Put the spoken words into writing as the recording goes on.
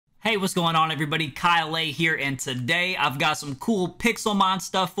Hey, what's going on, everybody? KyleAye here, and today I've got some cool Pixelmon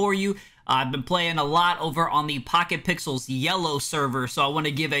stuff for you. I've been playing a lot over on the Pocket Pixels Yellow server, so I want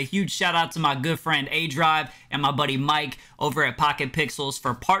to give a huge shout out to my good friend Adrive and my buddy Mike over at Pocket Pixels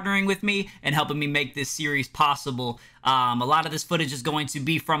for partnering with me and helping me make this series possible. A lot of this footage is going to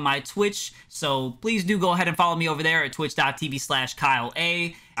be from my Twitch, so please do go ahead and follow me over there at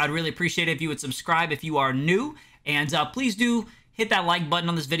twitch.tv/KyleAye. I'd really appreciate it if you would subscribe if you are new, and please do hit that like button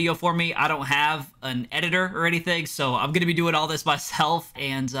on this video for me. I don't have an editor or anything, so I'm going to be doing all this myself.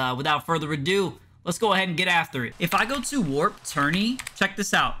 And without further ado, let's go ahead and get after it. If I go to Warp Tourney, check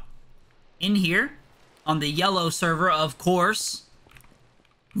this out. In here, on the yellow server, of course,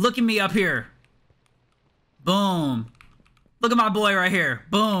 look at me up here. Boom. Look at my boy right here.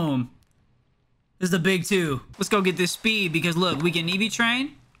 Boom. This is the big two. Let's go get this speed because, look, we can EV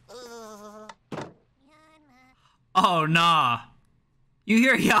train. Oh, nah. You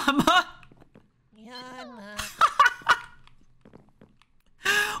hear Yama? Yama.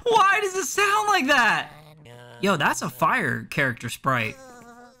 Why does it sound like that? Yo, that's a fire character sprite.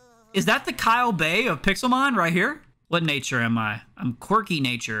 Is that the KyleAye of Pixelmon right here? What nature am I? I'm quirky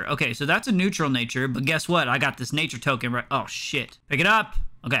nature. Okay, so that's a neutral nature, but guess what? I got this nature token right. Oh, shit. Pick it up.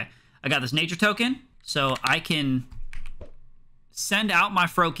 Okay, I got this nature token, so I can send out my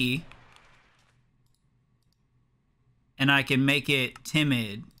Froakie. And I can make it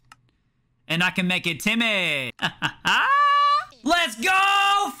timid. And I can make it timid. Let's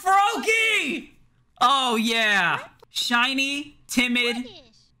go, Froakie! Oh, yeah. Shiny, timid,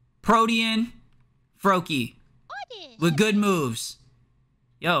 Protean, Froakie. With good moves.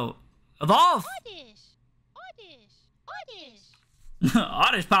 Yo, evolve!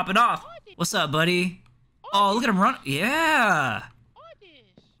 Oddish popping off. What's up, buddy? Oh, look at him run. Yeah.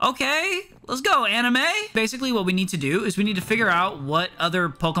 Okay, let's go, anime. Basically, what we need to do is we need to figure out what other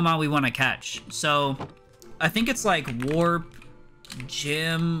Pokemon we want to catch. So, I think it's like Warp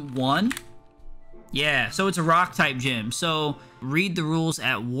Gym 1. Yeah, so it's a rock type gym. So, read the rules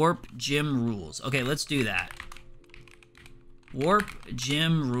at Warp Gym Rules. Okay, let's do that. Warp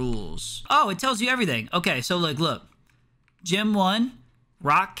Gym Rules. Oh, it tells you everything. Okay, so look. Gym 1.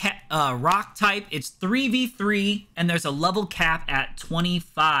 Rock type, it's 3v3, and there's a level cap at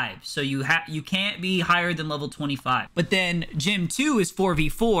 25. So you can't be higher than level 25. But then Gym 2 is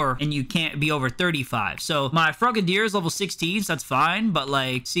 4v4, and you can't be over 35. So my Frogadier is level 16, so that's fine. But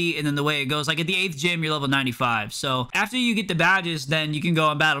like, see, and then the way it goes, like at the 8th gym, you're level 95. So after you get the badges, then you can go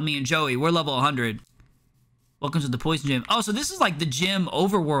and battle me and Joey. We're level 100. Welcome to the Poison Gym. Oh, so this is like the gym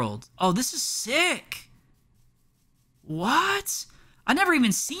overworld. Oh, this is sick. What? I never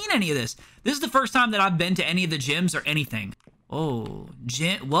even seen any of this. This is the first time that I've been to any of the gyms or anything. Oh,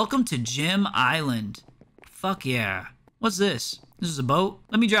 welcome to Gym Island. Fuck yeah. What's this? This is a boat?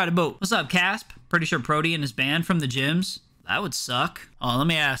 Let me drive a boat. What's up, Casp? Pretty sure Protean is banned from the gyms. That would suck. Oh, let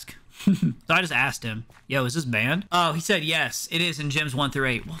me ask. So I just asked him. Yo, is this banned? Oh, he said yes. It is in gyms 1 through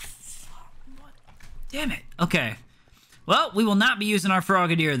 8. Well, fuck. What? Damn it. Okay. Well, we will not be using our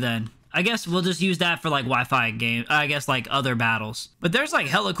Frogadier then. I guess we'll just use that for like Wi-Fi game. I guess like other battles. But there's like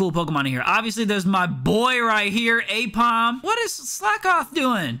hella cool Pokemon in here. Obviously, there's my boy right here, Apom. What is Slackoth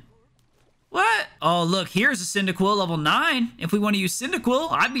doing? What? Oh, look, here's a Cyndaquil level 9. If we want to use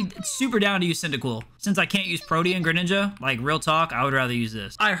Cyndaquil, I'd be super down to use Cyndaquil. Since I can't use Protean Greninja, like real talk, I would rather use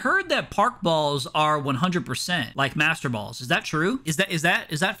this. I heard that Park Balls are 100% like Master Balls. Is that true? Is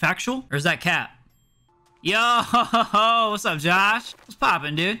that factual? Or is that cap? Yo, what's up, Josh? What's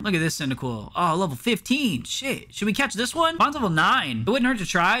poppin', dude? Look at this Cyndaquil. Oh, level 15. Shit. Should we catch this one? Mine's level 9. It wouldn't hurt to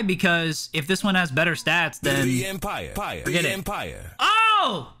try because if this one has better stats, then the Empire. Forget it. Empire.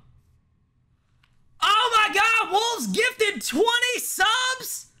 Oh! Oh my God! Wolves gifted 20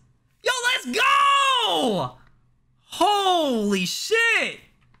 subs? Yo, let's go! Holy shit!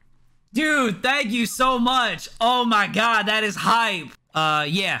 Dude, thank you so much. Oh my God, that is hype.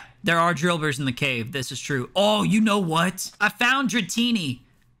 Yeah, there are Drillburs in the cave. This is true. Oh, you know what? I found Dratini,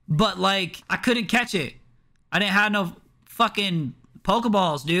 but like, I couldn't catch it. I didn't have no fucking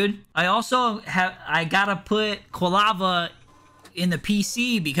Pokeballs, dude. I also I gotta put Quilava in the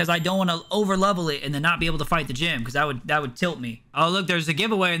PC because I don't want to over level it and then not be able to fight the gym because that would tilt me. Oh, look, there's a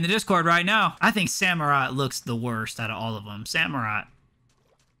giveaway in the Discord right now. I think Samurai looks the worst out of all of them. Samurai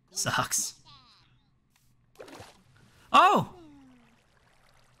sucks. Oh!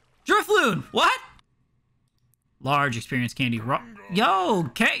 Drifloon! What? Large experience candy. Yo,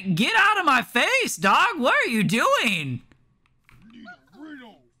 get out of my face, dog! What are you doing?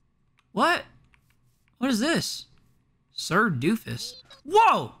 What? What is this? Sir Doofus.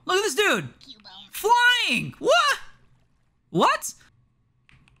 Whoa! Look at this dude! Flying! What? What?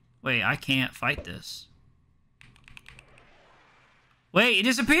 Wait, I can't fight this. Wait, it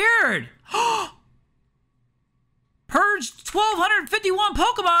disappeared! Purged 1,251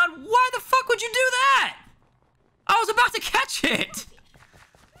 Pokemon? Why the fuck would you do that? I was about to catch it!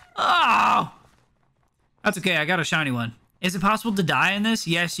 Oh! That's okay, I got a shiny one. Is it possible to die in this?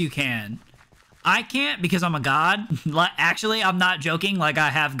 Yes, you can. I can't because I'm a god. Actually, I'm not joking, like I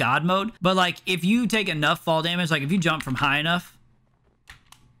have god mode. But like, if you take enough fall damage, like if you jump from high enough,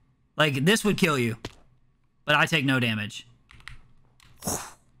 like this would kill you. But I take no damage.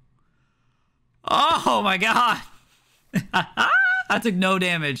 Oh my god. I took no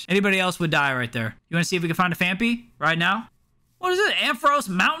damage. Anybody else would die right there. You want to see if we can find a Phanpy right now? What is it? Ampharos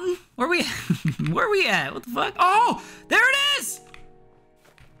Mountain? Where we where are we at? What the fuck? Oh, there it is!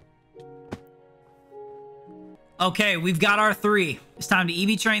 Okay, we've got our 3. It's time to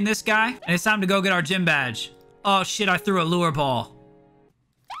EV train this guy, and it's time to go get our gym badge. Oh shit, I threw a lure ball.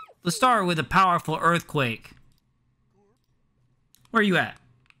 Let's start with a powerful earthquake. Where are you at?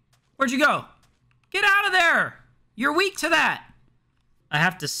 Where'd you go? Get out of there! You're weak to that. I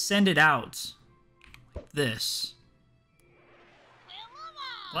have to send it out. Like this.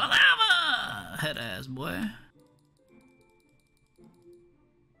 Lava! Head ass, boy.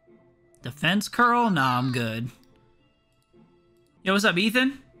 Defense curl? Nah, I'm good. Yo, what's up,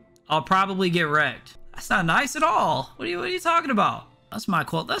 Ethan? I'll probably get wrecked. That's not nice at all. What are you talking about? That's my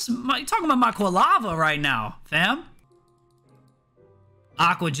you're talking about my Quilava right now, fam.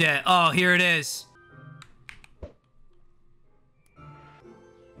 Aqua Jet. Oh, here it is.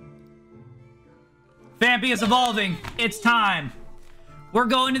 Phanpy is evolving. It's time. We're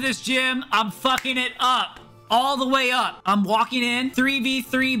going to this gym. I'm fucking it up. All the way up. I'm walking in.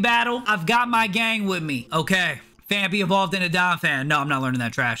 3v3 battle. I've got my gang with me. Okay. Phanpy evolved into Donphan. No, I'm not learning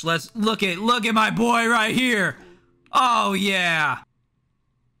that trash. Let's look at my boy right here. Oh, yeah.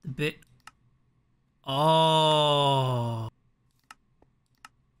 The bit. Oh.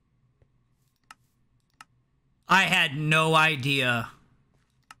 I had no idea.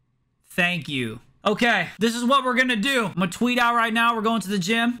 Thank you. Okay, this is what we're gonna do. I'm gonna tweet out right now. We're going to the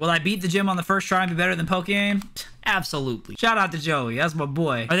gym. Will I beat the gym on the first try and be better than Pokegame? Absolutely. Shout out to Joey. That's my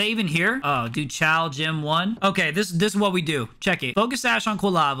boy. Are they even here? Oh, do Chow Gym 1. Okay, this is what we do. Check it. Focus Sash on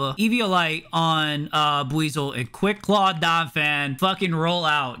Quilava, Eviolite on Buizel, and Quick Claw Donphan. Fucking roll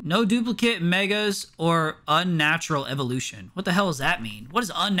out. No duplicate megas or unnatural evolution. What the hell does that mean? What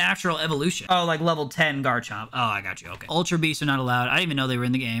is unnatural evolution? Oh, like level 10 Garchomp. Oh, I got you. Okay. Ultra Beasts are not allowed. I didn't even know they were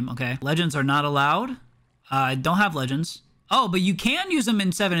in the game. Okay. Legends are not allowed. I don't have legends. Oh, but you can use them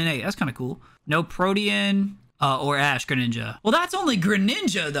in 7 and 8. That's kind of cool. No Protean. Or Ash Greninja. Well, that's only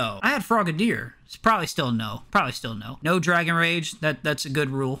Greninja, though. I had Frogadier. It's probably still no. Probably still no. No Dragon Rage. That's a good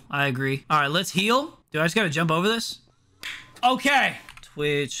rule. I agree. All right, let's heal. Do I just gotta jump over this? Okay.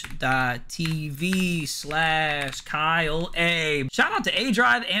 Twitch.tv/KyleAye. Shout out to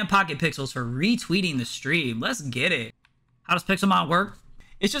Adrive and Pocket Pixels for retweeting the stream. Let's get it. How does Pixelmon work?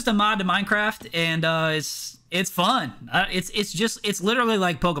 It's just a mod to Minecraft, and it's fun. It's literally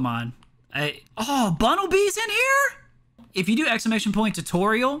like Pokemon. Oh, Bunnelbee's in here? If you do !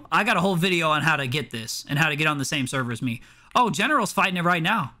 tutorial, I got a whole video on how to get this and how to get on the same server as me. Oh, General's fighting it right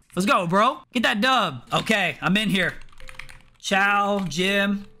now. Let's go, bro. Get that dub. Okay, I'm in here. Chow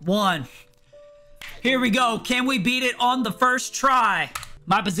Gym 1. Here we go. Can we beat it on the first try?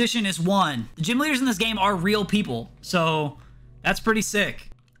 My position is 1. The gym leaders in this game are real people, so that's pretty sick.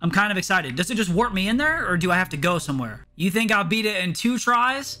 I'm kind of excited. Does it just warp me in there, or do I have to go somewhere? You think I'll beat it in 2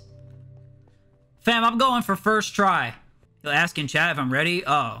 tries? Fam, I'm going for first try. You'll ask in chat if I'm ready.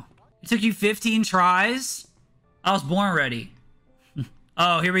 Oh. It took you 15 tries? I was born ready.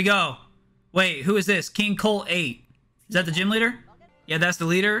 Oh, here we go. Wait, who is this? King Colt 8. Is that the gym leader? Yeah, that's the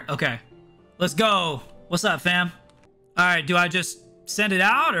leader? Okay. Let's go. What's up, fam? Alright, do I just send it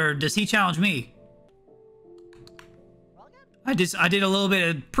out, or does he challenge me? I did a little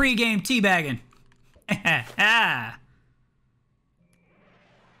bit of pre-game teabagging.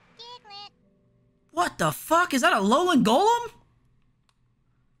 What the fuck? Is that a Alolan Golem?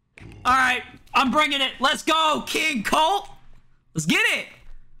 Alright, I'm bringing it. Let's go, King Colt. Let's get it.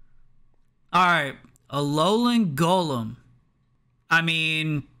 Alright, Alolan Golem. I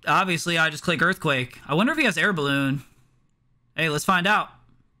mean, obviously I just click Earthquake. I wonder if he has Air Balloon. Hey, let's find out.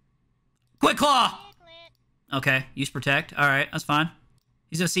 Quick Claw. Okay, use Protect. Alright, that's fine.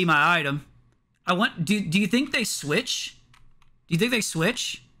 He's gonna see my item. Do you think they switch? Do you think they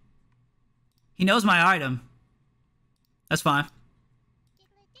switch? He knows my item. That's fine.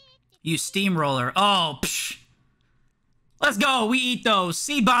 Use Steamroller. Oh, psh. Let's go. We eat those.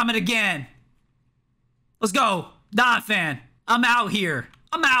 C-bomb it again. Let's go. Donphan. I'm out here.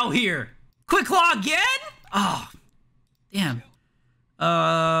 I'm out here. Quick Claw again? Oh, damn.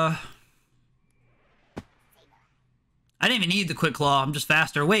 I didn't even need the Quick Claw. I'm just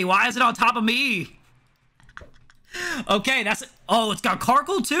faster. Wait, why is it on top of me? Okay, that's... Oh, it's got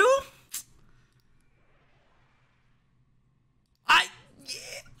Carkle too?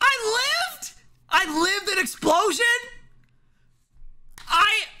 I lived an explosion?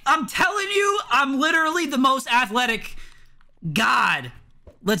 I'm telling you, I'm literally the most athletic. God.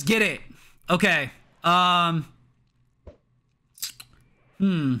 Let's get it. Okay. Oh,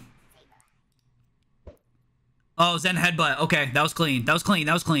 Zen Headbutt. Okay, that was clean. That was clean.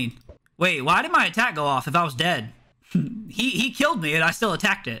 That was clean. Wait, why did my attack go off if I was dead? He killed me and I still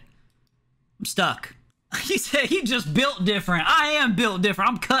attacked it. I'm stuck. He said he just built different. I am built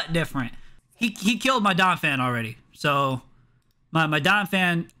different. I'm cut different. He killed my Donphan already. So my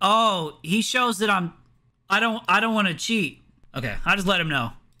Donphan. Oh, he shows that I don't want to cheat. Okay, I just let him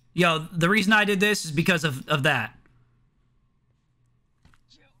know. Yo, the reason I did this is because of that.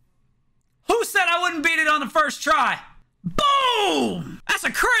 Who said I wouldn't beat it on the first try? Boom! That's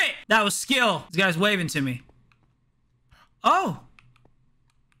a crit! That was skill. This guy's waving to me. Oh.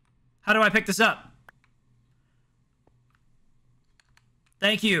 How do I pick this up?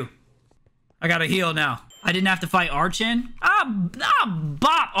 Thank you. I got a heal now. I didn't have to fight Archin. I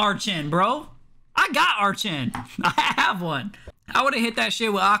bought Archin, bro. I got Archin. I have one. I would have hit that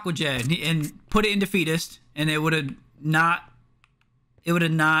shit with Aqua Jet and put it into Fetus, and it would have not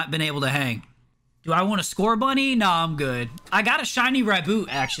been able to hang. Do I want a Score Bunny? No, I'm good. I got a shiny Raboot,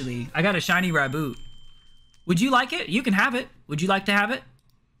 actually. I got a shiny Raboot. Would you like it? You can have it. Would you like to have it?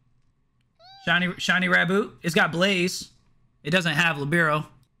 Shiny Raboot. It's got Blaze. It doesn't have Libero.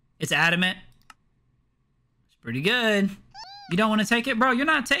 It's Adamant. It's pretty good. You don't want to take it? Bro, you're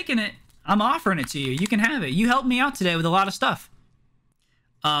not taking it. I'm offering it to you. You can have it. You helped me out today with a lot of stuff.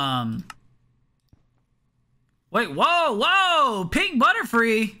 Wait, whoa! Pink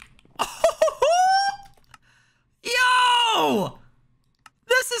Butterfree! Yo!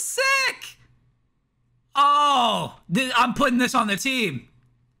 This is sick! Oh! I'm putting this on the team.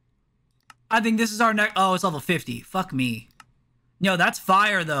 I think this is our next... Oh, it's level 50. Fuck me. Yo, that's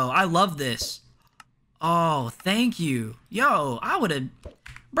fire, though. I love this. Oh, thank you. Yo, I would have...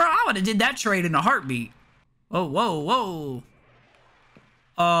 Bro, I would have did that trade in a heartbeat. Whoa.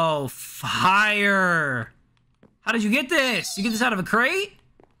 Oh, fire. How did you get this? You get this out of a crate?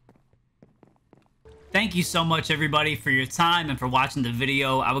 Thank you so much, everybody, for your time and for watching the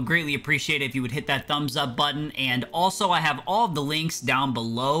video. I would greatly appreciate it if you would hit that thumbs up button. And also, I have all of the links down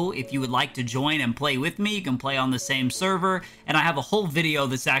below. If you would like to join and play with me, you can play on the same server. And I have a whole video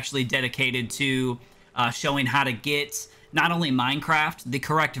that's actually dedicated to showing how to get not only Minecraft, the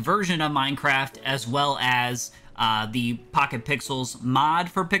correct version of Minecraft, as well as the Pocket Pixels mod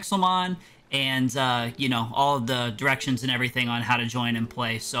for Pixelmon, and you know, all of the directions and everything on how to join and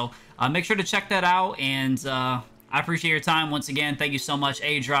play. So make sure to check that out, and I appreciate your time once again. Thank you so much,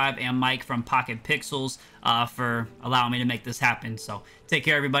 Adrive and Mike from Pocket Pixels, for allowing me to make this happen. So take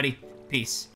care, everybody. Peace.